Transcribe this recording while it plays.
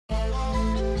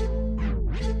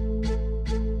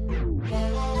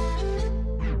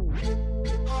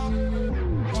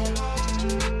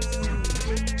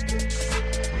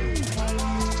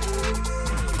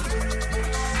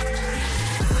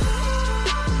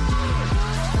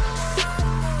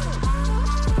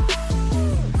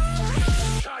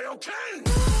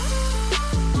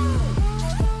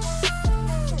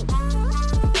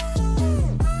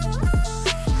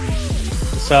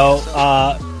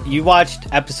So, you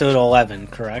watched episode 11,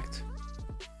 correct?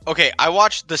 Okay, I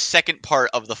watched the second part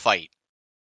of the fight.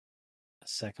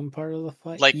 Second part of the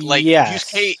fight? Like yes.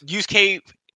 Yusuke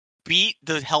beat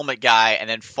the helmet guy and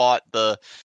then fought the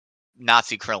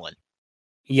Nazi Krillin.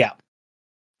 Yeah.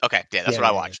 Okay, yeah, that's what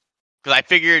I watched. Because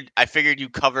I figured you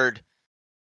covered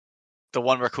the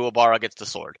one where Kuwabara gets the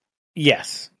sword.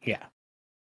 Yes. Yeah.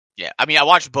 Yeah, I mean, I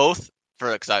watched both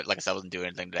because like I said, I wasn't doing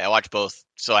anything today. I watched both,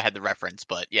 so I had the reference.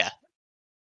 But yeah.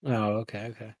 Oh, okay.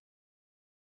 Because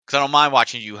I don't mind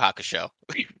watching Yu Hakusho.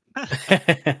 All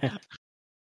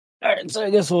right, so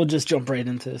I guess we'll just jump right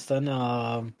into this then.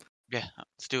 Yeah,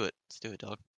 let's do it. Let's do it,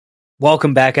 dog.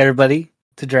 Welcome back, everybody,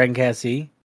 to Dragon Cast Z.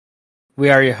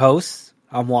 We are your hosts.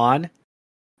 I'm Juan,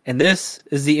 and this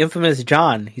is the infamous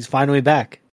John. He's finally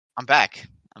back. I'm back.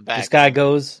 This guy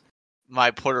goes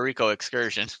my Puerto Rico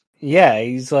excursion. Yeah,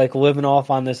 he's like living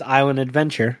off on this island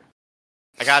adventure.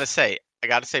 I gotta say,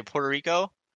 Puerto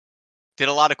Rico did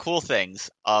a lot of cool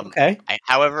things. Okay.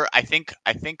 However, I think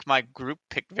my group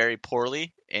picked very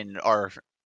poorly in our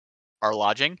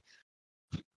lodging.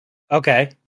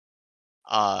 Okay.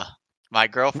 My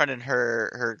girlfriend and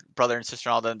her brother and sister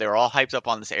and all them, they were all hyped up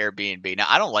on this Airbnb. Now,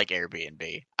 I don't like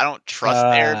Airbnb. I don't trust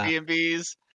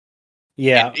Airbnbs.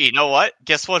 Yeah. And you know what?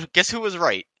 Guess what? Guess who was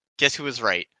right? Guess who was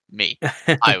right? Me.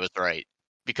 I was right.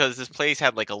 Because this place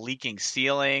had like a leaking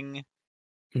ceiling.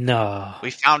 No.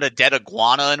 We found a dead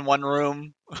iguana in one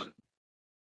room.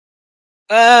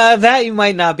 That you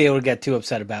might not be able to get too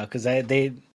upset about because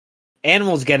they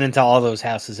animals get into all those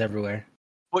houses everywhere.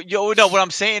 Well, what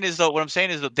I'm saying is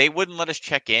that they wouldn't let us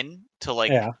check in till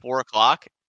like 4:00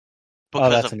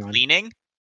 because of cleaning.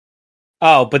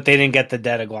 Oh, but they didn't get the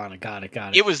dead iguana. Got it.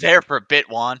 It was there for a bit,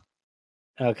 Juan.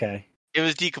 Okay. It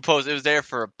was decomposed. It was there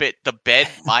for a bit. The bed,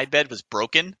 my bed, was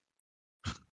broken.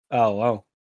 Oh, wow.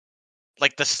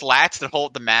 Like the slats that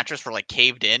hold the mattress were like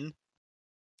caved in.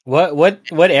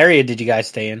 What area did you guys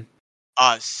stay in?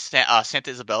 Santa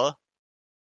Isabella.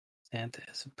 Santa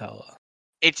Isabella.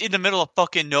 It's in the middle of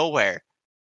fucking nowhere.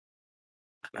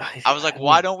 I was like,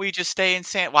 why don't we just stay in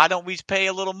why don't we pay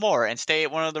a little more and stay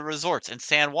at one of the resorts in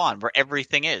San Juan where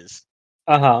everything is?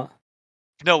 Uh-huh.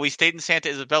 No, we stayed in Santa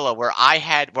Isabella where I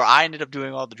ended up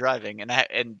doing all the driving and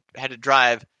had to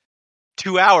drive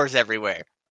 2 hours everywhere.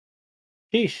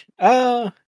 Sheesh.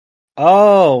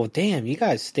 Oh, damn, you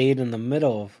guys stayed in the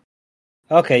middle of...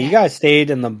 Okay, you guys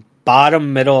stayed in the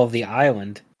bottom middle of the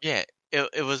island. Yeah,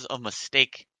 it was a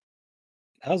mistake.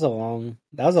 That was a long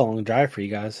drive for you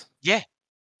guys. Yeah.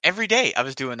 Every day I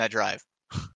was doing that drive.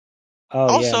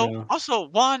 Also,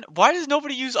 Juan, why does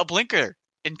nobody use a blinker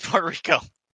in Puerto Rico?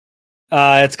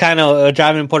 It's kind of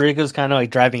driving in Puerto Rico is kind of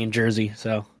like driving in Jersey.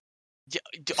 So,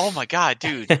 oh my god,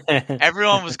 dude!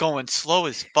 Everyone was going slow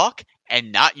as fuck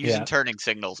and not using turning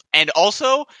signals, and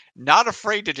also not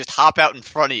afraid to just hop out in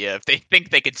front of you if they think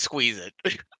they could squeeze it.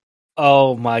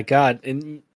 Oh my god!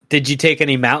 And did you take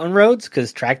any mountain roads?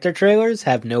 Because tractor trailers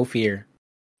have no fear.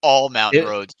 All mountain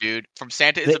roads, dude. From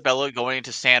Santa Isabella going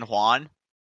into San Juan,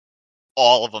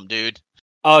 all of them, dude.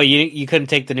 Oh, you couldn't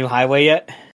take the new highway yet?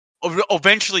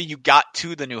 Eventually, you got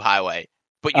to the new highway,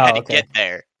 but you had to get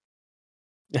there.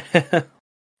 Because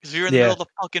we were in the middle of the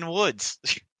fucking woods.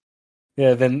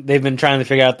 Yeah, then they've been trying to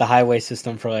figure out the highway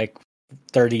system for like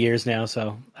 30 years now,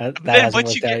 so that hasn't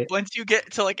worked out. Once you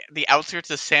get to like the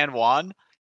outskirts of San Juan,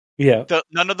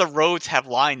 none of the roads have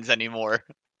lines anymore.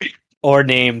 Or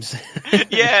names.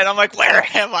 Yeah, and I'm like, where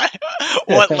am I?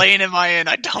 What lane am I in?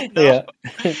 I don't know.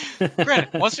 Yeah.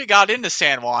 Granted, once we got into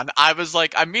San Juan, I was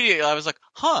like,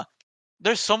 huh,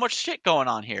 there's so much shit going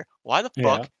on here. Why the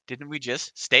fuck didn't we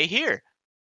just stay here?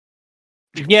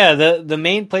 Yeah, the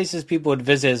main places people would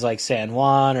visit is like San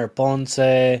Juan or Ponce,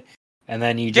 and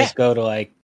then you just go to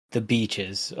like the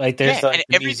beaches. Like there's like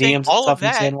the museums and stuff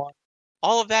in San Juan.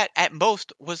 All of that at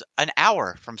most was an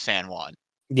hour from San Juan.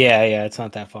 Yeah, it's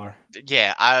not that far.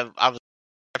 Yeah, I was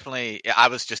definitely. I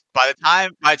was just by the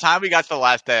time we got to the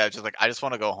last day, I was just like, I just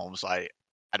want to go home, so I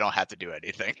don't have to do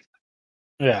anything.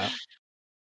 Yeah,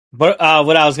 but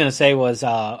what I was gonna say was,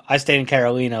 I stayed in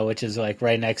Carolina, which is like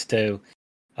right next to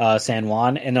San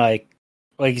Juan, and like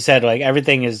you said, like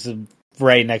everything is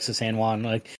right next to San Juan.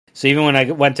 Like, so even when I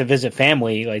went to visit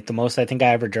family, like the most I think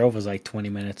I ever drove was like 20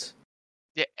 minutes.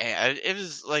 Yeah, it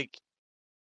was like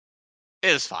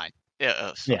it was fine. Yeah,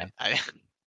 it was fine.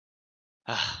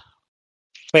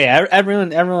 But yeah,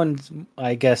 everyone's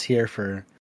I guess here for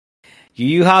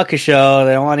Yu Hakusho.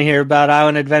 They don't want to hear about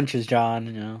Island Adventures, John.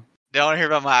 You know, they don't want to hear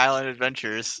about my island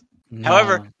adventures. No.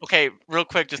 However, okay, real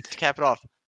quick, just to cap it off,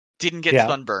 didn't get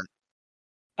sunburned.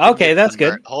 Okay, that's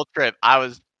good. Whole trip, I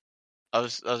was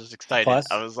excited. Plus.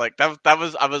 I was like, I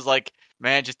was like,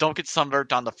 Man, just don't get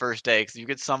sunburned on the first day, because if you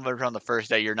get sunburned on the first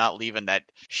day, you're not leaving that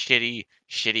shitty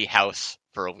house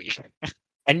for a week.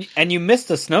 And you missed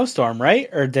the snowstorm, right?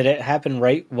 Or did it happen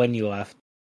right when you left?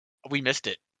 We missed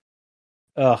it.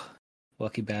 Oh,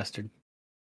 lucky bastard.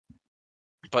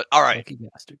 But all right, Lucky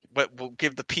bastard. but we'll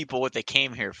give the people what they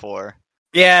came here for.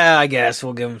 Yeah, I guess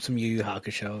we'll give him some Yu Yu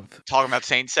Hakusho. Talking about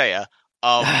Saint Seiya.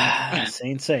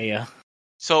 Saint Seiya.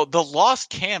 So the Lost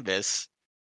Canvas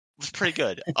was pretty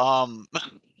good.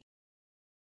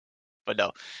 But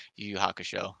no, Yu Yu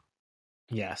Hakusho.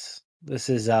 Yes. This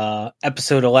is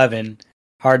episode 11.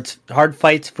 Hard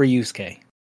fights for Yusuke.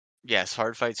 Yes,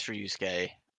 hard fights for Yusuke.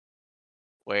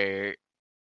 Where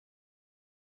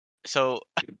so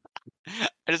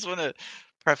I just want to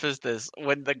preface this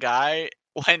when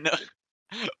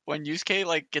when Yusuke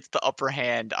like gets the upper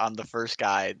hand on the first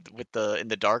guy with the in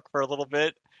the dark for a little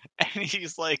bit, and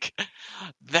he's like,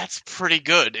 "That's pretty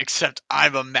good, except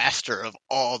I'm a master of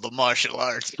all the martial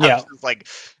arts." I was just like,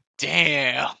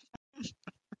 "Damn."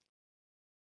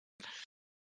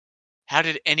 How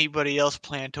did anybody else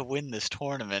plan to win this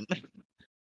tournament?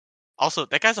 Also,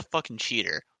 that guy's a fucking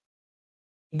cheater.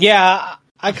 Yeah,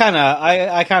 I kind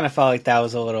of felt like that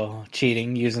was a little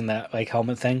cheating using that like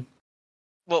helmet thing.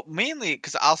 Well, mainly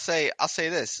because I'll say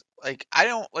this. Like I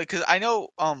don't like because I know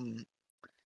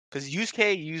because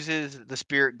Yusuke uses the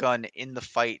spirit gun in the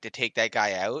fight to take that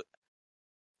guy out.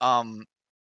 Um,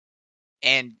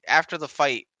 and after the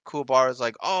fight, Kuwabara's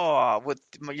like, "Oh, with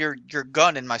your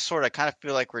gun and my sword, I kind of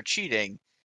feel like we're cheating."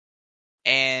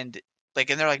 And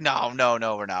and they're like, "No, no,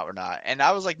 no, we're not." And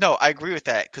I was like, "No, I agree with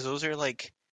that because those are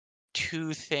like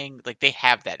two things. Like they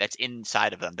have that's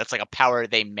inside of them. That's like a power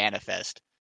they manifest."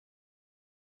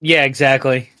 Yeah,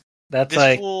 exactly. That's This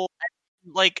like fool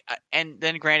and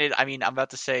then granted, I mean, I'm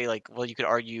about to say like, well, you could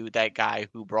argue that guy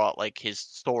who brought like his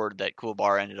sword that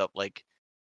Kuwabara ended up like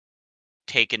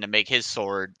taking to make his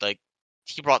sword, like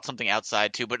he brought something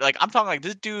outside too. But like, I'm talking like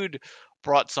this dude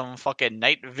brought some fucking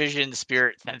night vision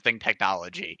spirit sensing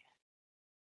technology.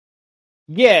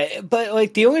 yeah, but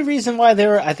like the only reason why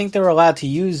I think they were allowed to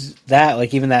use that,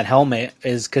 like even that helmet,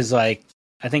 is because like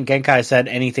I think Genkai said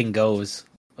anything goes,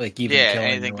 like even Yeah, killing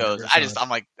anything or goes. whatever. So I'm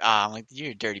like,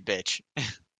 you're a dirty bitch.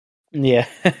 yeah,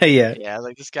 yeah, Yeah,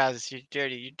 like this guy's you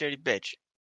dirty bitch.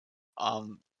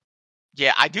 Um,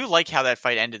 yeah, I do like how that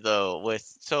fight ended though. With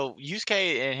so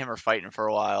Yusuke and him are fighting for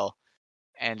a while,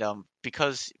 and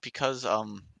because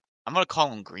I'm gonna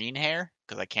call him Green Hair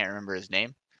because I can't remember his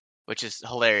name, which is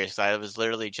hilarious. I was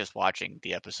literally just watching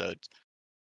the episode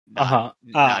not uh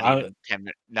not huh. even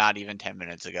not even 10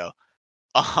 minutes ago.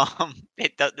 That's Oh,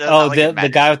 not like it the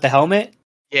matters. guy with the helmet.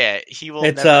 Yeah, he will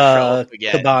It's never show up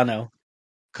again. Cabano.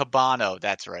 Cabano,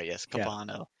 that's right. Yes, Yeah,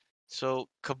 Cabano. So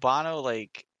Cabano,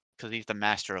 like, because he's the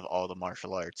master of all the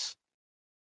martial arts,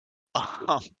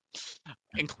 um,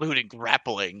 including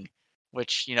grappling,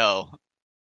 which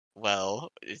well,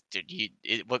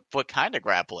 what kind of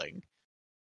grappling?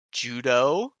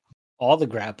 Judo, all the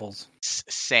grapples.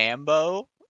 sambo,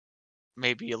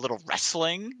 maybe a little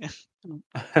wrestling. You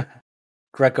would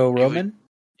Greco-Roman.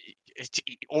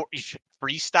 or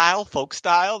freestyle, folk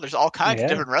style. There's all kinds of Yeah,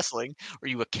 different wrestling. Are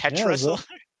you a catch yeah. wrestler?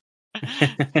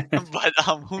 But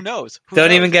who knows? Who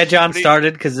Don't even knows? get John But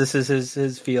started because this is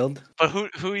his field.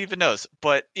 who even knows?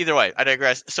 But either way, I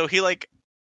digress. So he like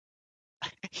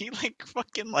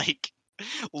fucking like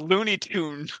Looney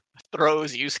Tune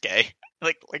throws Yusuke.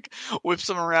 Like whips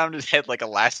him around his head like a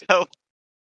lasso.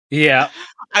 Yeah.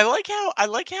 I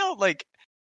like how like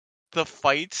the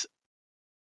fights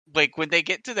like when they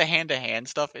get to the hand to hand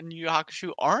stuff in Yu Yu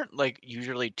Hakusho aren't like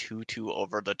usually too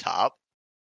over the top.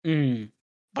 Mm.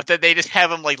 But then they just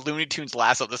have him like Looney Tunes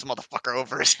lasso this motherfucker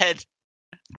over his head.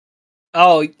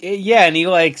 Oh yeah, and he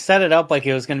like set it up like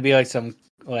it was gonna be like some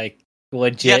like Yeah, I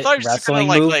legit thought he was just gonna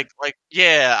wrestling move.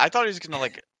 yeah, I thought he was gonna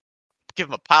like give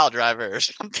him a pile driver or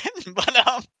something.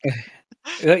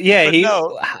 Yeah, But he.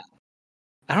 no,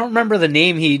 I don't remember the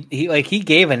name. He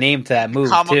gave a name to that move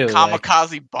too. Like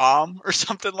kamikaze bomb or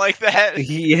something like that.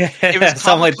 yeah, It was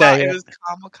something like that. It Yeah. was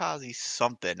kamikaze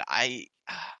something. I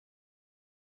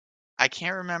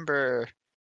can't remember.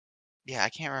 Yeah, I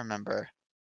can't remember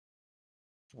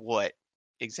what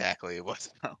exactly it was.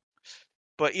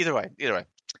 But either way.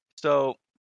 So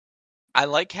I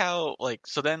like how like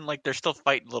so then like they're still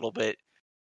fighting a little bit,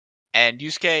 and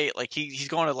Yusuke like he's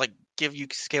going to like give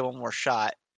Yusuke one more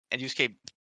shot, and Yusuke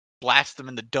blasts him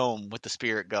in the dome with the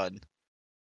spirit gun.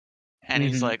 And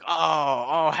he's Hmm. like,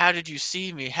 "Oh, how did you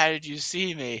see me? How did you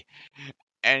see me?"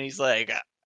 And he's like,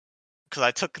 "Because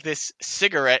I took this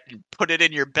cigarette and put it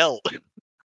in your belt."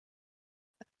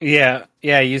 Yeah,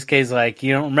 yeah. Yusuke's like,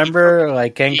 you don't He took remember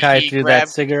like Genkai he threw that grabbed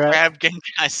cigarette?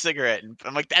 Genkai's cigarette, and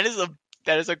I'm like, that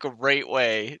is a great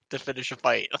way to finish a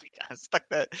fight. Like I stuck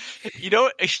that. You know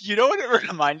what it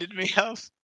reminded me of?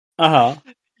 Uh huh.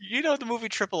 You know the movie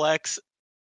Triple X,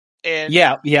 and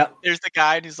Yeah, yeah. there's the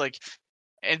guy, and he's like,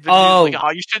 and Vin Diesel's like, Oh,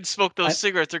 "Oh, you shouldn't smoke those I,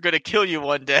 cigarettes; they're gonna kill you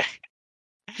one day."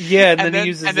 yeah. And then he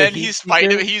uses And the then heat he's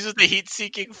fighting. seeker. He uses the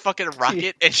heat-seeking fucking Yeah.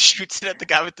 rocket and shoots it at the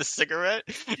guy with the cigarette.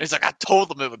 And he's like, "I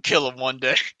told him it would kill him one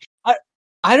day." I,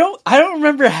 I don't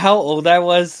remember how old I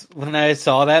was when I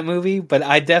saw that movie, but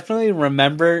I definitely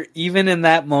remember even in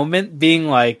that moment being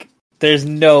like, "There's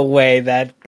no way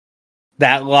that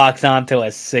locks onto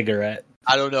a cigarette."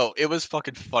 I don't know. It was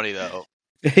fucking funny though.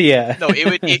 Yeah. No, it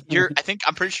would.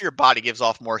 I'm pretty sure your body gives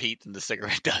off more heat than the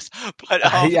cigarette does. But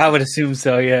I would assume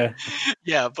so. Yeah.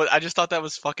 yeah. But I just thought that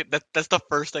was fucking. That's the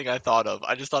first thing I thought of.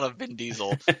 I just thought of Vin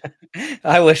Diesel,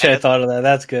 I wish and I thought of that.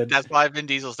 That's good. that's why Vin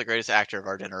Diesel's the greatest actor of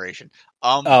our generation.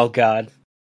 Oh God.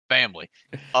 Family.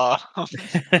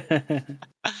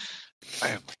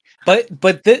 Family. But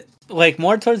like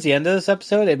more towards the end of this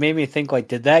episode, it made me think like,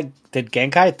 did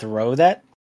Genkai throw that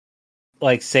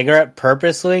like cigarette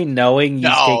purposely, knowing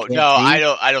Yusuke No, can't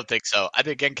see? I don't think so. I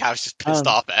think Genkai was just pissed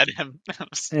Um, off at him.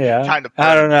 Was yeah, trying to I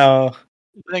burn don't him. know.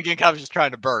 I think Genkai was just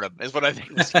trying to burn him. Is what I think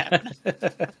was happening.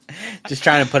 Just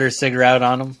trying to put her cigarette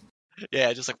on him.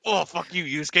 Yeah, just like, oh fuck you,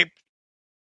 Yusuke.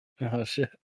 Oh shit.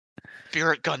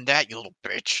 Spirit gun that, you little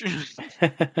bitch.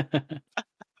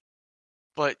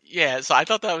 But yeah, so I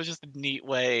thought that was just a neat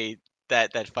way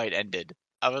that fight ended.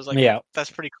 I was like, Yeah. that's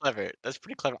pretty clever. That's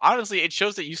pretty clever. Honestly, it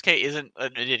shows that Yusuke isn't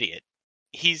an idiot.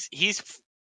 He's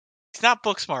not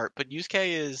book smart, but Yusuke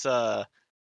is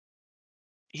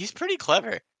he's pretty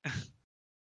clever.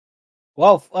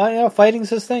 Well, yeah, fighting's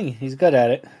his thing. He's good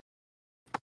at it.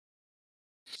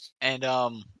 And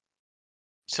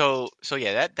so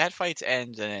yeah, that fight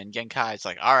ends, and then Genkai's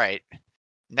like, all right,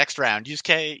 next round,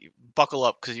 Yusuke, buckle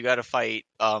up because you got to fight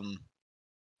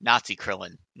Nazi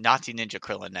Ninja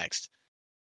Krillin next.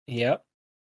 Yep.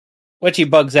 Which he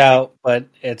bugs And out, but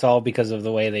it's all because of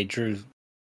the way they did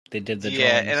the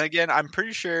yeah, and drawings. again, I'm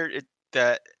pretty sure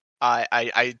that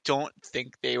I don't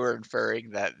think they were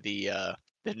inferring that the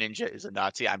ninja is a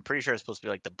Nazi. I'm pretty sure it's supposed to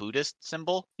be like the Buddhist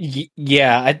symbol.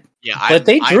 Yeah, Yeah, but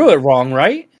they drew it wrong,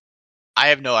 right? I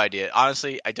have no idea.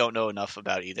 Honestly, I don't know enough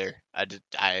about either.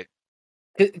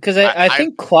 Because I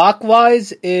think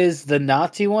clockwise is the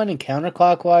Nazi one, and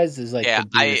counterclockwise is like yeah,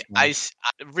 the Buddhist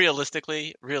one.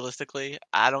 realistically,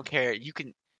 I don't care. You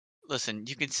can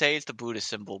say it's the Buddhist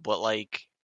symbol, but like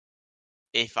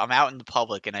if I'm out in the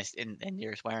public and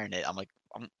you're wearing it, I'm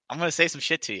gonna say some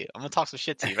shit to you. I'm gonna talk some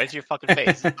shit to you right to your fucking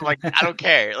face. I'm like, I don't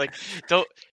care. Like, don't.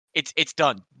 It's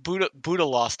done. Buddha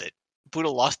lost it. Buddha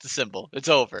lost the symbol. It's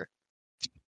over.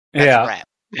 That's a Yeah. wrap.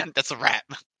 That's a wrap.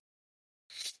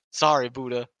 Sorry,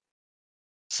 Buddha.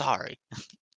 Sorry.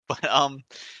 But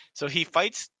so he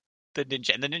fights the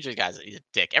ninja, and the ninja guy's he's a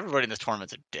dick. Everybody in this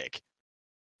tournament's a dick.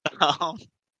 Um,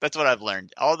 that's what I've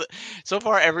learned. So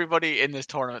far, everybody in this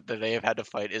tournament that they have had to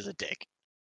fight is a dick.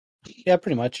 Yeah,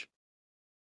 pretty much.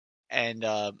 And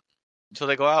so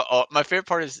they go out. Oh, my favorite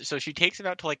part is so she takes him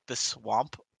out to like the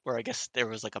swamp where I guess there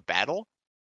was like a battle,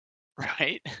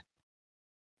 right?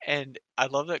 And I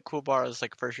love that Kuwabara's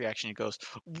like first reaction. He goes,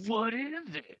 "What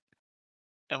is it?"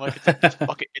 And I'm like,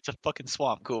 it's a fucking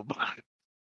swamp, Kuwabara.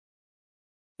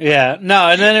 Yeah, no,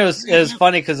 and then it was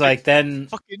funny because like then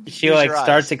Fucking she use like your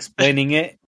starts eyes. explaining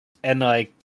it, and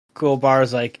like Cool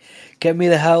Bar's like, "Get me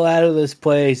the hell out of this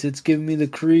place! It's giving me the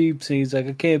creeps." And he's like,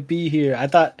 "I can't be here."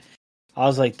 I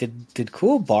was like, did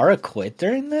Cool Bar quit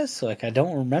during this? Like, I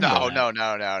don't remember.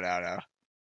 No.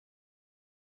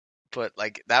 But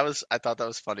like I thought that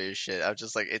was funny as shit. I was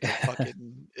just like, it's a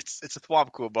fucking, it's a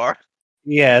swamp, Kuwabara.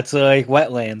 Yeah, it's like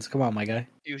wetlands. Come on, my guy.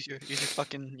 Use your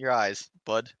fucking your eyes,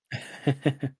 bud.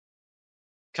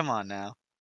 Come on now.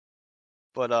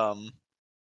 But oh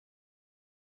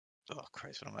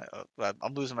Christ, what am I?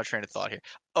 I'm losing my train of thought here.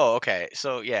 Oh, okay.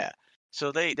 So yeah,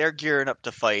 so they're gearing up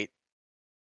to fight,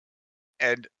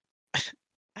 and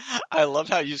I love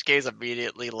how Yusuke's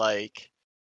immediately like,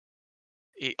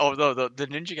 oh no, the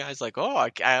ninja guy's like, oh,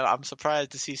 I'm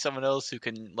surprised to see someone else who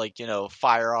can like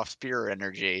fire off spear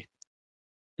energy,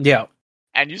 Yeah.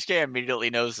 and Yusuke immediately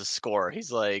knows the score.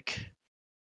 He's like,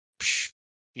 Psh,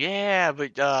 yeah,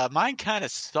 but mine kind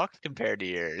of sucks compared to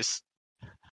yours.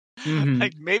 Mm-hmm.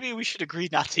 Like maybe we should agree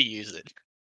not to use it.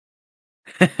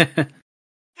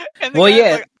 And Well,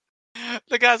 yeah.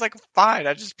 the guy's like, fine,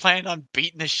 I just planned on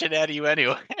beating the shit out of you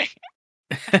anyway.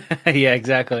 Yeah,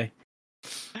 exactly.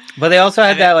 But they also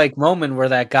had And that like moment where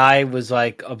that guy was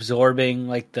like absorbing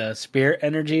like the spirit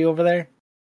energy over there.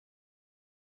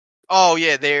 Oh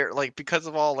yeah, they're like because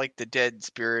of all like the dead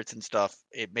spirits and stuff,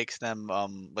 it makes them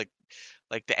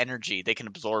like the energy they can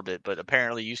absorb it. But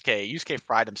apparently Yusuke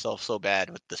fried himself so bad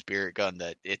with the spirit gun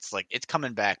that it's like it's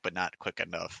coming back, but not quick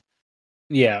enough.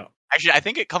 Yeah. Actually, I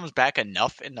think it comes back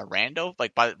enough in the rando.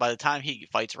 Like by the time he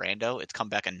fights Rando, it's come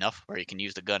back enough where he can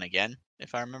use the gun again,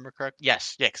 if I remember correct.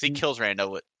 Yes, yeah, because he kills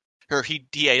Rando with, or he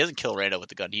doesn't kill Rando with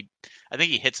the gun. I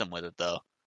think he hits him with it though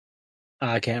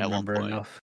I can't at one remember point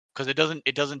enough. because it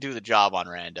doesn't do the job on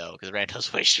Rando because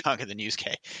Rando's way stronger than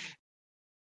Yusuke.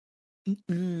 But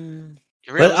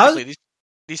I Realistically,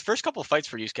 these first couple of fights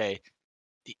for Yusuke,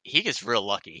 he gets real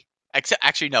lucky. Except,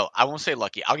 actually, no, I won't say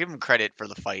lucky. I'll give him credit for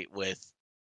the fight with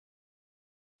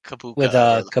with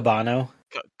Kabuka or Cabano,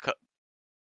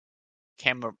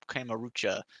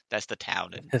 Kamarucha. That's the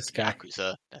town in this guy.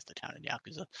 Yakuza. That's the town in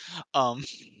Yakuza. Um,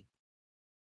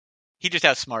 he just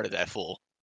outsmarted that fool.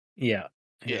 Yeah.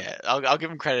 Yeah, I'll give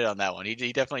him credit on that one. He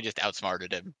definitely just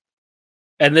outsmarted him.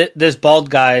 And this bald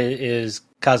guy is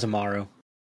Kazumaru.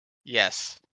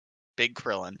 Yes, big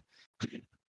Krillin,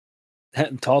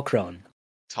 Tall Krillin.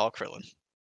 tall Krillin,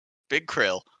 big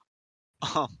Krill.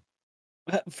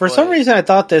 For some But reason, I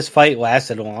thought this fight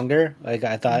lasted longer. Like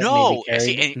I thought maybe no,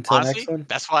 see, carried and into the next honestly, one.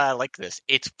 that's why I like this.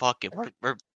 It's fucking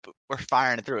we're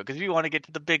firing it through it because we want to get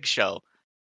to the big show.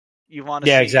 You want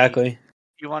to Yeah, see exactly.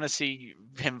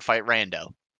 him fight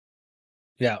Rando.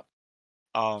 Yeah.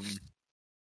 Um,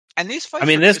 and these I fights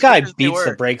mean, were this as quick guy as they beats the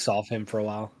were. brakes off him for a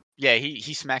while. Yeah,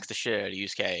 he smacks the shit out of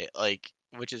Yusuke, like,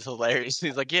 which is hilarious.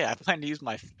 He's like, "Yeah, I plan to use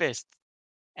my fist,"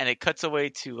 and it cuts away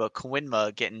to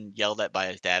Koenma getting yelled at by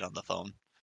his dad on the phone,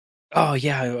 Oh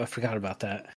yeah, I forgot about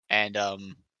that. and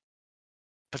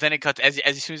but then it cuts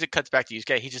as soon as it cuts back to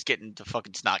Yusuke, he's just getting the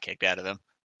fucking snot kicked out of him.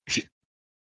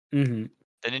 Hmm.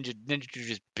 The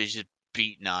ninja just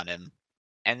beating on him,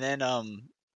 and then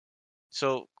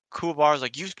so Kuwabara's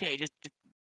like, "Yusuke, just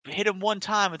hit him one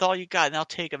time with all you got, and I'll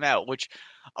take him out," which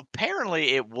apparently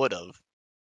it would have,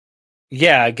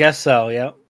 Yeah, I guess so.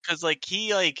 Yeah. because like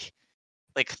he like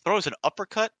throws an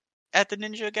uppercut at the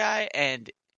ninja guy, and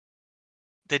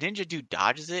the ninja dude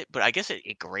dodges it, but I guess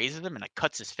it grazes him and it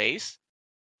cuts his face.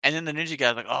 And then the ninja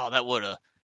guy's like, "Oh, that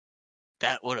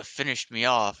would have finished me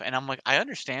off." And I'm like, I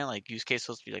understand like Yusuke's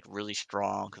supposed to be like really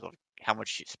strong because of how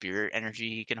much spirit energy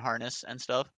he can harness and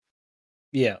stuff.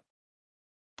 Yeah.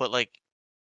 But like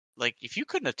if you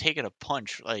couldn't have taken a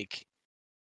punch, like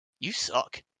you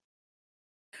suck.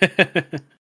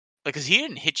 Like, cause he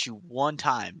didn't hit you one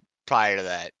time prior to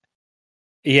that.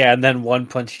 Yeah, and then one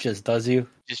punch just does you.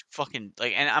 Just fucking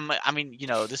like, and I mean,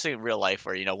 this ain't real life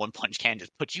where one punch can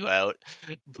just put you out.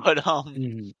 But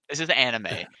Mhm. this is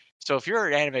anime. So if you're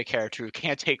an anime character who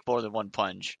can't take more than one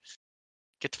punch,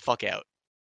 get the fuck out.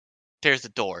 There's the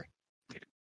door.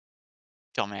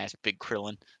 Dumbass big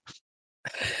Krillin.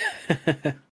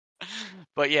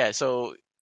 But yeah, so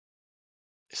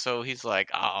he's like,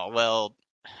 "Oh well,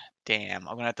 damn,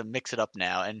 I'm gonna have to mix it up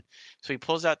now." And so he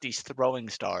pulls out these throwing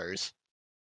stars,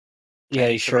 Yeah,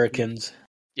 and these shurikens.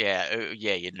 yeah,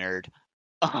 you nerd.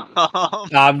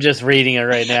 I'm just reading it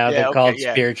right now. They're Yeah, okay, called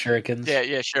yeah, spirit shurikens.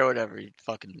 yeah, sure, whatever, you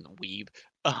fucking weeb.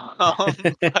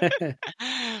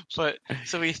 But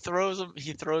so he throws them,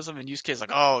 and Yusuke's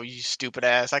like, "Oh, you stupid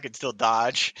ass, I can still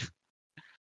dodge."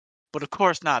 But of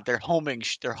course not. They're homing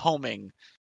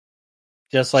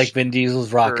Just like Vin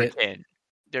Diesel's rocket. Shuriken.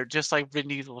 They're just like Vin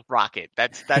Diesel's rocket.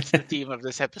 That's the theme of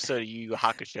this episode of Yu Yu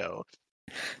Hakusho.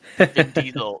 Vin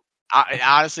Diesel.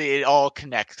 Honestly, it all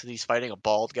connects because he's fighting a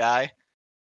bald guy.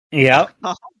 Yep.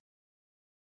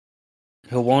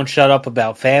 Who won't shut up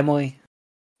about family.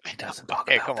 He doesn't talk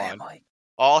Hey, about come on. family.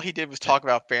 All he did was talk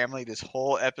about family this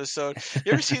whole episode.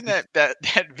 You ever seen that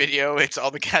video? It's all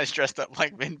the guys dressed up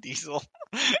like Vin Diesel,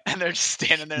 and they're just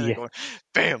standing there and they're Yeah. going,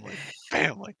 "Family,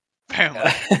 family,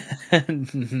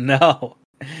 family." No.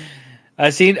 I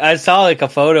saw like a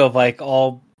photo of like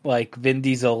all like Vin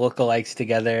Diesel lookalikes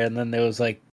together, and then there was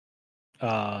like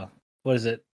what is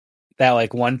it? That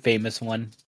like one famous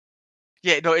one.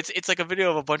 Yeah, no, it's like a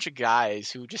video of a bunch of guys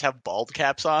who just have bald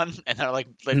caps on, and they're No.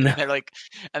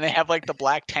 and they have like the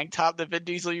black tank top that Vin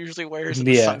Diesel usually wears and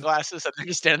the Yeah. sunglasses, and they're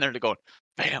just standing there and going,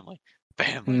 "Family,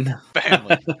 family, No.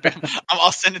 family, family."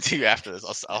 I'll send it to you after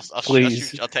this.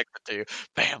 Please. I'll text it to you.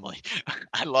 Family,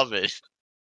 I love it,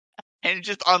 and it's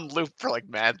just on loop for like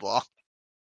mad long.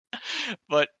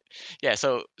 But yeah,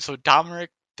 so Dominic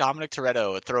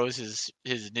Toretto throws his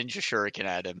ninja shuriken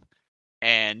at him,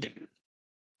 and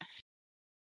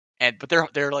but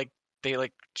they're like they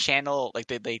like channel like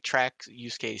they track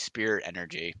Yusuke's spirit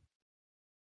energy,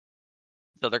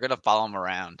 so they're gonna follow him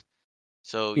around.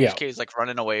 So Yeah. Yusuke is like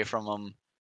running away from him,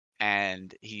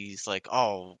 and he's like,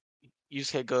 "Oh,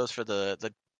 Yusuke goes for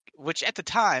the which at the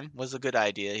time was a good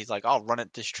idea. He's like, I'll run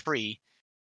at this tree,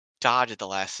 dodge at the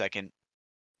last second,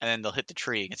 and then they'll hit the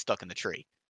tree and get stuck in the tree.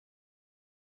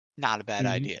 Not a bad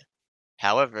Hmm. idea.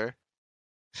 However,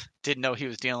 didn't know he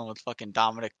was dealing with fucking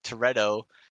Dominic Toretto,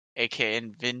 aka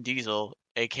Vin Diesel,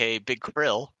 aka Big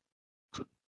Krill.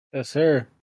 Yes, sir.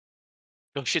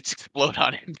 Those shits explode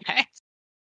on impact.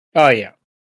 Oh yeah.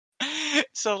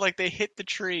 So like they hit the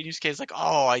tree and Yusuke's like,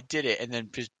 oh, I did it, and then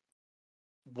just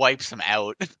wipes them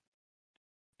out.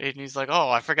 And he's like, oh,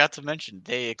 I forgot to mention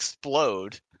they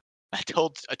explode. I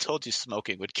told you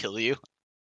smoking would kill you.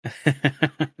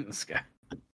 This guy.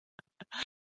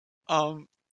 Um,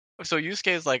 so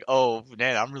Yusuke's like, oh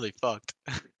man, I'm really fucked.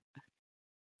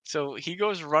 So he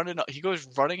goes running. He goes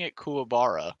running at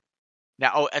Kuwabara.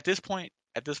 Now, at this point,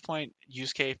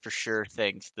 Yusuke for sure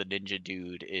thinks the ninja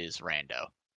dude is Rando.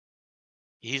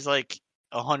 He's like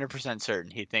 100%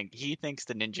 certain. He thinks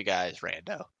the ninja guy is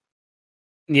Rando.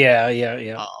 Yeah, yeah,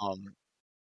 yeah. Um,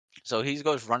 so he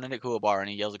goes running at Kuwabara and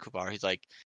he yells at Kuwabara. He's like,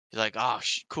 oh,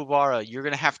 Kuwabara, you're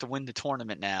gonna have to win the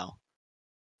tournament now.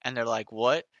 And they're like,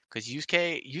 what? Because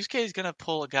Yusuke is gonna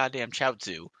pull a goddamn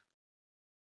Chaozu.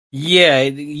 Yeah,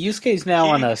 Yusuke's now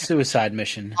on He a suicide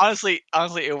mission. honestly,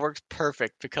 it works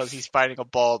perfect because he's fighting a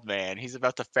bald man. He's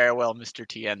about to farewell Mr.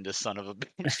 Tien, this son of a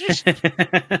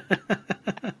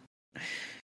bitch.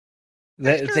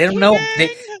 They Mr. don't know Tien.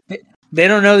 they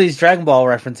don't know these Dragon Ball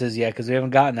references yet because we haven't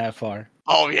gotten that far.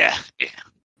 Oh yeah.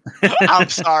 I'm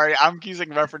sorry. I'm using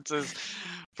references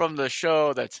from the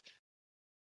show that's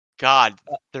God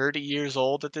 30 years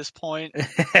old at this point.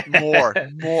 More.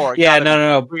 Yeah,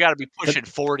 no. We gotta be pushing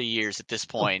 40 years at this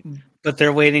point. But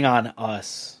they're waiting on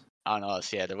us. On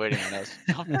us, yeah, they're waiting on us.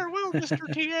 Oh, farewell,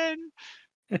 Mr. Tien.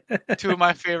 Two of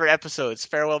my favorite episodes: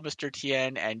 Farewell, Mr.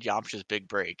 Tien, and Yamcha's Big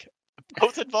Break.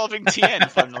 Both involving Tien,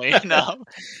 funnily enough.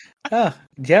 Oh,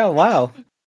 yeah, wow.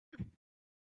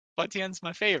 But Tien's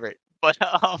my favorite. But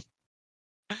I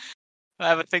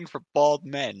have a thing for bald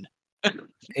men.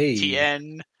 Hey.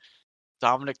 Tien,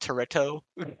 Dominic Toretto.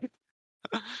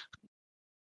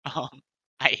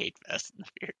 I hate Fast and the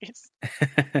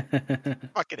Furious.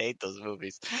 Fucking hate those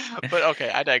movies. But okay,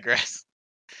 I digress.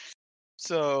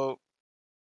 So,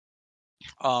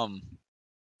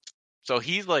 so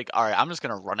he's like, all right, I'm just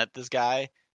gonna run at this guy.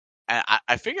 And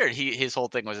I figured his whole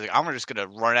thing was like, I'm just gonna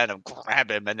run at him, grab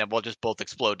him, and then we'll just both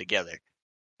explode together.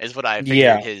 Is what I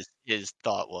Yeah. figured his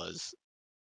thought was.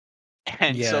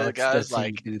 And so Yeah, the that guy's seems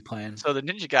like, to be the plan. so the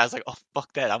ninja guy's like, oh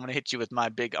fuck that, I'm gonna hit you with my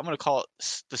big, I'm gonna call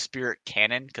it the spirit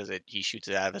cannon because he shoots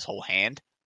it out of his whole hand.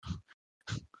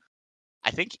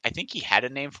 I think he had a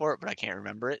name for it, but I can't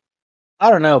remember it. I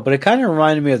don't know, but it kind of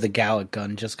reminded me of the Gallic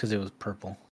gun just because it was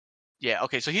purple. Yeah,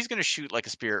 okay, so he's gonna shoot like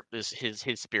a spirit, his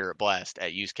spirit blast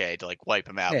at Yusuke to like wipe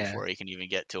him out Yeah. before he can even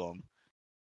get to him.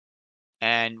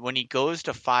 And when he goes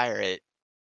to fire it,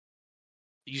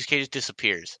 Yusuke just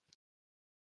disappears.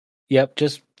 Yep,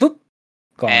 just boop,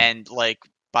 gone. And like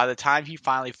by the time he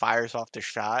finally fires off the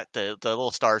shot, the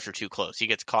little stars are too close. He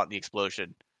gets caught in the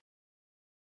explosion.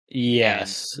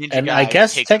 Yes, and I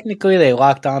guess technically they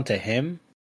locked onto him.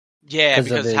 Yeah,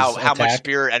 because how attack. much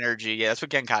spirit energy. Yeah, that's what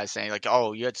Genkai is saying. Like,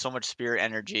 oh, you had so much spirit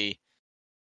energy,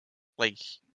 like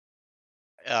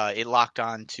it locked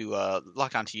onto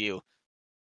you.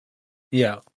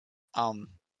 Yeah.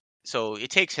 So it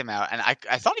takes him out, and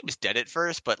I thought he was dead at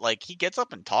first, but like he gets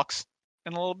up and talks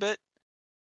in a little bit.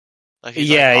 Like he's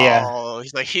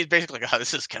he's basically like, oh,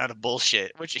 this is kind of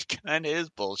bullshit, which it kind of is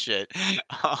bullshit.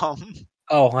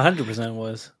 Oh, 100%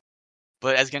 was.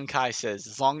 But as Genkai says,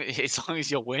 as long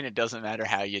as you win, it doesn't matter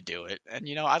how you do it, and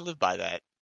I live by that.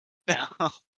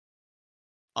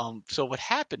 So what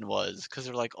happened was, because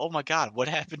they're like, oh my god, what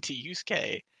happened to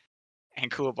Yusuke?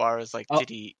 And Kuwabara's like, did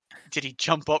he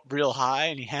jump up real high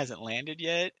and he hasn't landed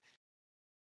yet?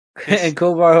 And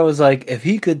Kuwabara was like, if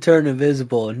he could turn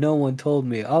invisible and no one told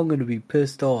me, I'm gonna be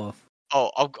pissed off.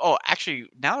 Oh, actually,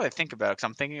 now that I think about it, because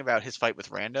I'm thinking about his fight with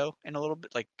Rando in a little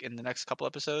bit, like in the next couple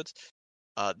episodes.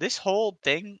 This whole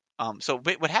thing, so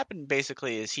what happened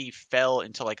basically is he fell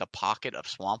into like a pocket of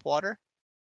swamp water.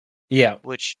 Yeah.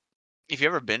 Which, if you've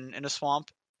ever been in a swamp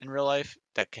in real life,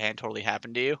 that can totally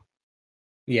happen to you.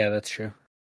 Yeah, that's true.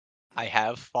 I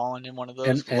have fallen in one of those.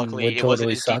 And Luckily, it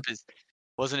totally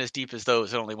wasn't as deep as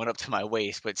those. It only went up to my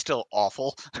waist, but it's still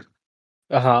awful.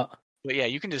 Uh-huh. But yeah,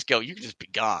 you can just be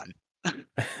gone. And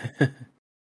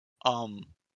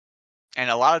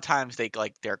a lot of times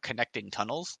they're connecting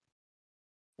tunnels.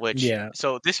 Which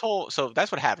so that's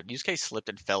what happened. Yusuke slipped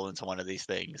and fell into one of these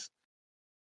things.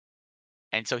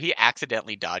 And so he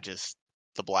accidentally dodges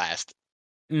the blast.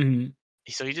 Mm-hmm.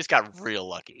 So he just got real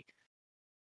lucky.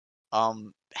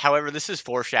 However, this is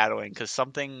foreshadowing because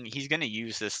he's gonna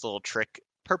use this little trick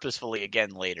purposefully again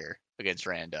later against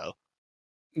Rando.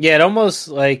 Yeah, it almost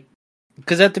like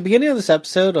because at the beginning of this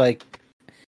episode, like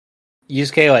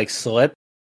Yusuke like slips.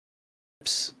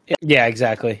 Yeah,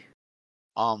 exactly.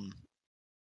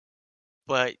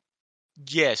 But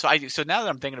yeah, so now that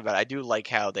I'm thinking about it, I do like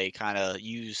how they kind of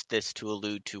use this to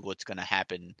allude to what's gonna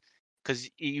happen, because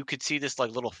you could see this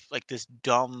like little like this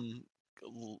dumb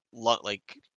luck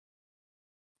like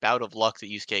bout of luck that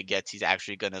Yusuke gets. He's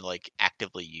actually gonna like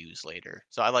actively use later.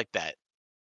 So I like that.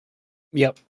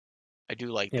 Yep. I do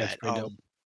like Yeah, it's that. pretty dope.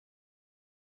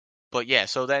 But yeah,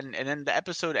 so then the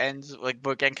episode ends like,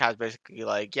 but Genkai's basically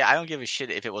like, yeah, I don't give a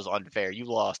shit if it was unfair. You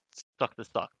lost. Suck to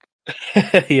suck.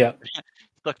 Yeah.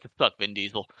 Suck to suck, Vin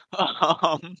Diesel.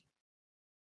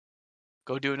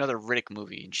 Go do another Riddick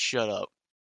movie and shut up.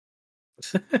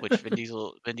 Which Vin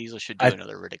Diesel should do I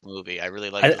another Riddick movie. I really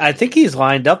like those I think movies. he's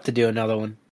lined up to do another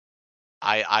one.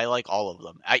 I like all of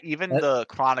them. Even the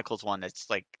Chronicles one that's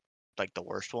like the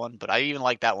worst one, but I even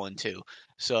like that one too.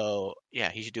 So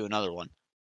yeah, he should do another one.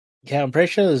 Yeah, I'm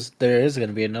pretty sure there is going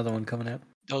to be another one coming out.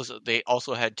 They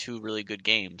also had 2 really good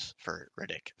games for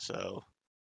Riddick. So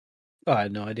Oh, I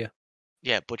had no idea.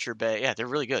 yeah, Butcher Bay. Yeah, they're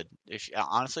really good.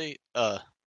 Honestly,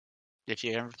 if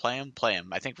you ever play them, play them.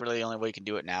 I think really the only way you can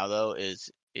do it now though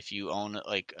is if you own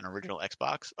like an original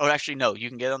Xbox. Oh, actually no, you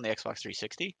can get it on the Xbox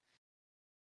 360,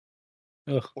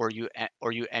 Ugh, or you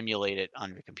emulate it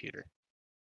on your computer.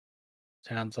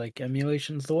 sounds like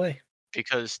emulation's the way.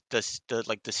 Because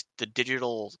the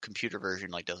digital computer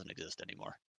version like doesn't exist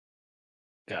anymore.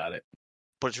 Got it.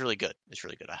 But it's really good. It's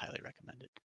really good. I highly recommend it.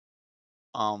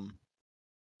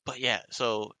 But yeah,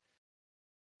 so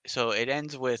it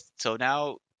ends with, so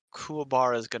now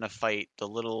Kuwabara is gonna fight the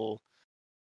little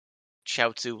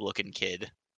Chaozu looking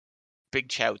kid. Big That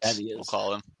Chouts, he we'll is.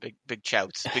 call him. Big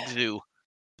Chouts.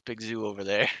 Big Zoo over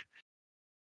there.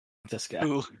 This guy.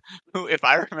 Who, if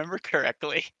I remember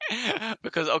correctly,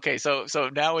 because okay, so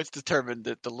now it's determined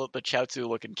that the Chaozu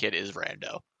looking kid is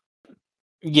Rando.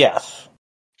 Yes.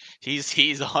 He's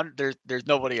there's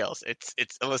nobody else.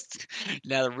 Unless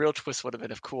now the real twist would have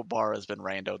been if Kuwabara has been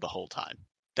Rando the whole time.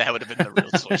 That would have been the real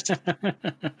twist.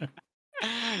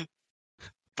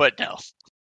 But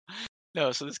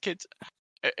no. So this kid's,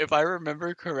 if I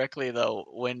remember correctly though,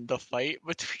 when the fight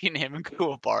between him and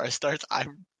Kuwabara starts,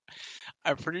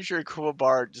 I'm pretty sure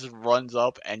Kuwabara just runs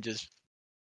up and just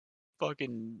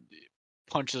fucking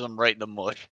punches him right in the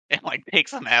mush and like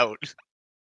takes him out.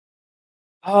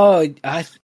 Oh, yeah.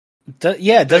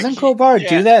 Like Doesn't Kobar yeah,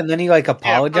 do that and then he like yeah,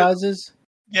 apologizes?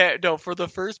 no, for the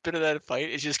first bit of that fight,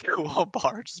 it's just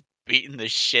Kuwabara just beating the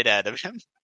shit out of him,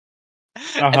 and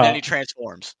then Uh-huh. he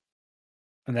transforms,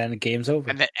 And then the game's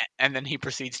over. and then he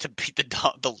proceeds to beat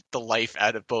the life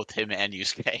out of both him and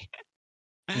Yusuke.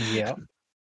 Yeah.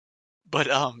 But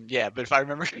yeah, but if I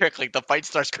remember correctly, the fight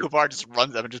starts. Kuwabara just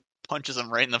runs up and just punches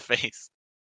him right in the face,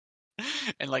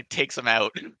 and like takes him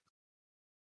out.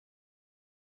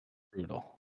 Brutal.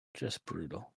 Just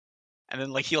brutal. And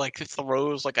then like he like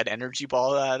throws like an energy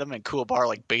ball at him, and Kuwabara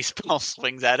like baseball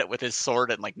swings at it with his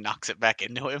sword and like knocks it back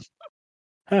into him.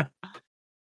 Huh.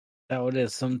 That what it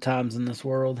is sometimes in this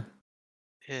world.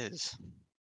 It is.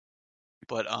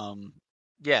 But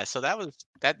yeah, so that was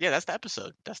that. Yeah, that's the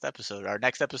episode. That's the episode. Our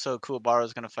next episode, Kuwabara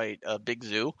is gonna fight Big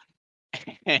Zoo,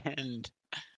 and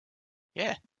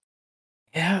yeah.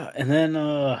 Yeah, and then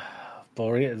but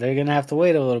they're gonna have to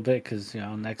wait a little bit because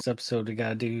next episode we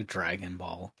gotta do Dragon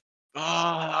Ball,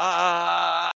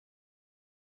 Ah,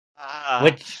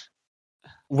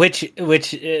 which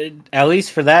at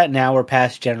least for that now we're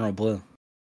past General Blue.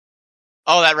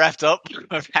 oh, that wrapped up.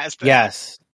 We're past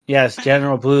that. Yes,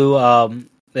 General Blue.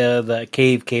 The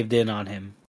caved in on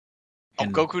him. Oh,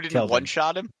 And Goku didn't killed one him.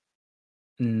 shot him.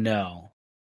 No,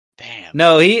 Damn.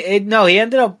 no, he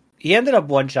ended up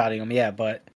one shotting him. Yeah,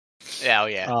 but Yeah, oh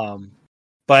yeah.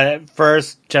 but at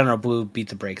first General Blue beat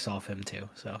the brakes off him too.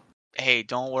 So Hey,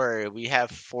 don't worry. We have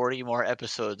 40 more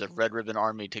episodes of Red Ribbon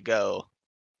Army to go.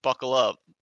 Buckle up.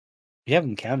 you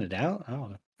haven't counted out.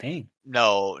 Oh, dang.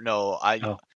 No,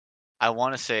 Oh. I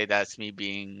want to say that's me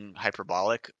being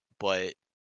hyperbolic, but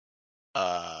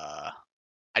I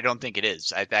don't think it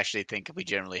is. I actually think we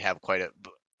generally have quite a,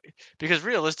 because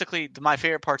realistically, my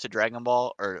favorite parts of Dragon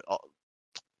Ball are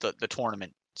the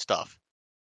tournament stuff.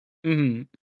 Mm-hmm.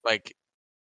 Like,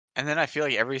 and then I feel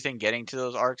like everything getting to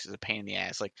those arcs is a pain in the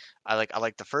ass. Like I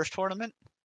like the first tournament,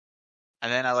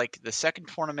 and then I like the second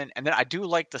tournament, and then I do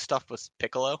like the stuff with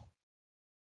Piccolo,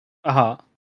 Uh-huh.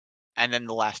 and then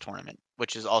the last tournament,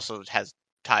 which is also has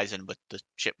ties in with the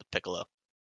shit with Piccolo.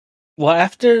 Well,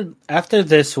 after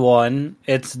this one,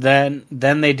 it's then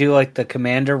they do like the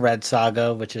Commander Red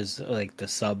Saga, which is like the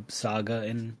sub saga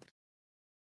in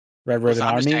Red Ribbon Listen,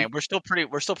 I'm just saying Army.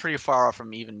 we're still pretty far off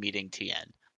from even meeting Tien.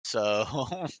 So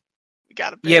we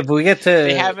gotta Yeah, pick. but we get They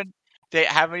to haven't they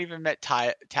haven't even met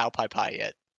Tao Pai Pai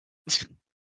yet.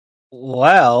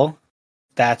 well,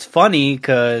 that's funny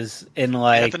because in Is that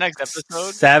like the next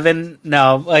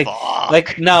episode? like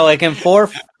Fuck. no, like in four,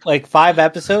 like 5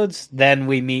 episodes, then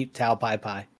we meet Tao Pai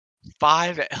Pai.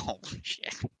 Five. Oh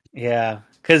shit. Yeah,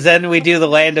 because then we do the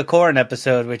Land of Corn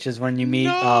episode, which is when you meet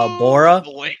No. Bora.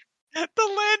 The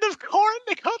land of corn.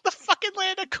 They call it the fucking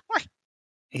land of corn.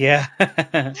 Yeah.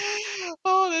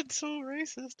 Oh, that's so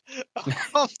racist.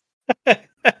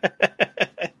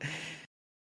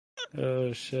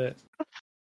 Oh shit.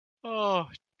 Oh,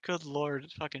 good lord,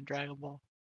 it's fucking Dragon Ball.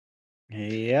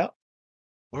 Yep.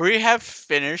 We have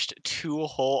finished 2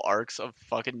 whole arcs of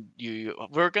fucking Yu.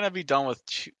 We're gonna be done with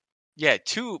two. Yeah,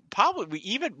 two. Probably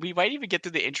we might even get to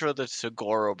the intro of the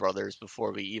Segoro brothers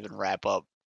before we even wrap up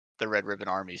the Red Ribbon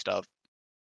Army stuff.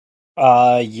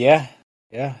 Yeah.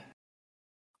 Yeah.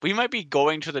 We might be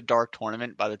going to the Dark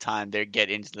Tournament by the time they get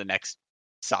into the next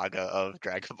saga of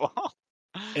Dragon Ball.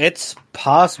 It's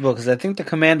possible because I think the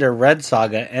Commander Red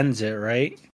Saga ends it,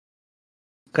 right?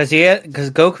 Because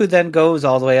Goku then goes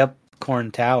all the way up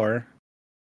Corn Tower.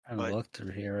 I'm gonna But look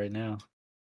through here right now.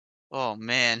 oh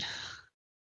man,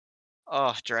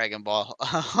 oh Dragon Ball.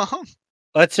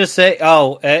 Let's just say,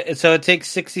 so it takes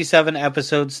 67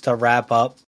 episodes to wrap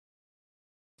up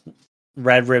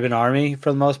Red Ribbon Army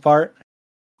for the most part.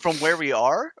 From where we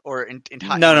are, or in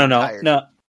the No, entirety? no.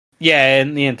 Yeah,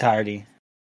 in the entirety.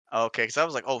 Okay, because I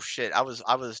was like, oh shit, I was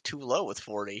too low with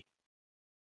 40.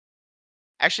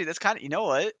 Actually, that's kind of, you know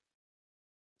what?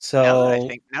 So, Now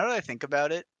that I think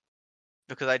about it,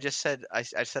 because I just said I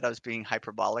said I was being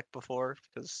hyperbolic before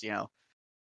because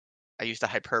I used a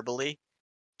hyperbole.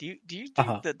 Do you think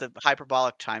uh-huh. that the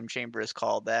hyperbolic time chamber is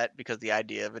called that because the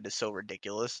idea of it is so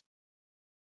ridiculous?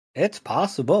 It's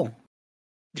possible.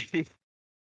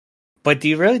 But do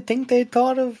you really think they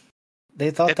thought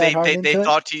That that hard they into it?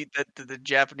 thought that the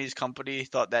Japanese company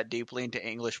thought that deeply into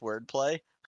English wordplay?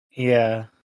 Yeah.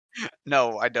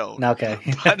 No, I don't. Okay.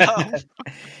 But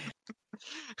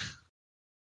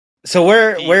So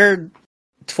the we're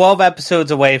 12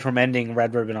 episodes away from ending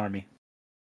Red Ribbon Army.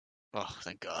 oh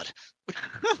thank God.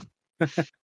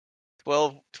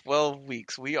 12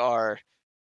 weeks. We are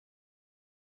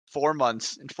 4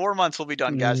 months. In 4 months, we'll be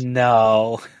done, guys.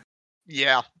 No.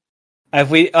 Yeah. If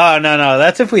we no,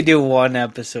 that's if we do one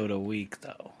episode a week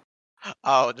though.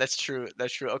 Oh, that's true.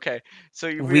 That's true. Okay. So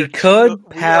we We are two to could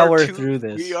power through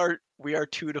this. we are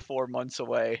 2 to 4 months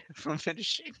away from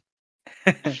finishing.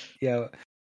 Yeah,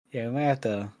 yeah, we might have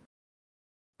to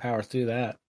power through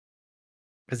that.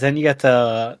 Cuz then you get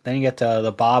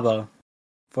the Baba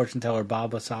fortune teller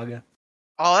Baba saga.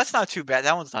 Oh, that's not too bad.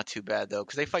 That one's not too bad though,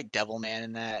 because they fight Devilman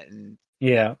in that, and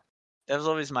Yeah. that was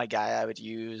always my guy I would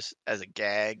use as a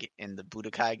gag in the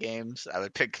Budokai games. I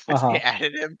would pick when they Uh-huh.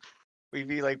 added him. We'd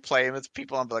be like playing with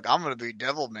people and be like, I'm gonna be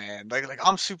Devilman. Like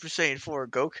I'm Super Saiyan 4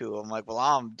 Goku. I'm like, well,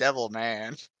 I'm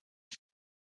Devilman.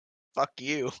 Fuck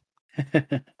you.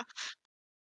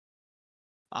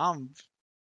 I'm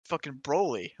fucking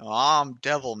Broly. Oh, I'm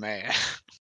Devilman.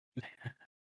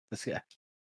 This guy.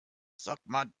 Suck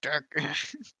my dick.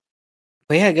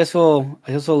 But yeah, I guess we'll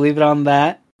leave it on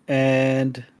that,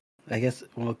 and I guess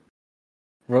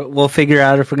we'll figure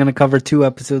out if we're gonna cover 2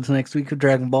 episodes next week of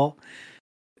Dragon Ball,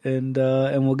 and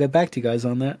we'll get back to you guys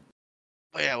on that.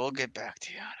 But yeah, we'll get back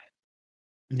to you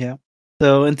on Yeah.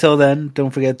 So until then,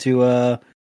 don't forget to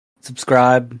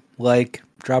subscribe, like,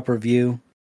 drop a review,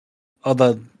 all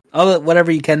the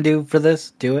whatever you can do for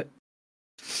this, do it,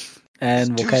 it. Just and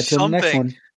we'll do catch you on the next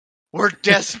something. one. We're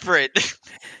desperate.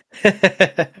 I'm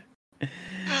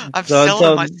So selling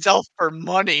until myself for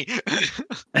money.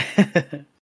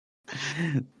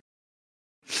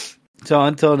 so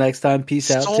until next time,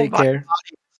 peace out, Sold take my care. body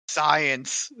to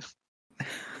science.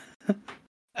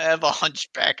 I have a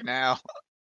hunchback now.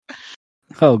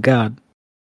 Oh God.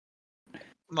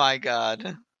 My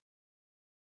God.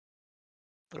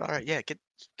 But all right, yeah, get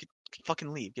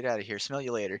fucking leave. Get out of here. Smell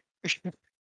you later.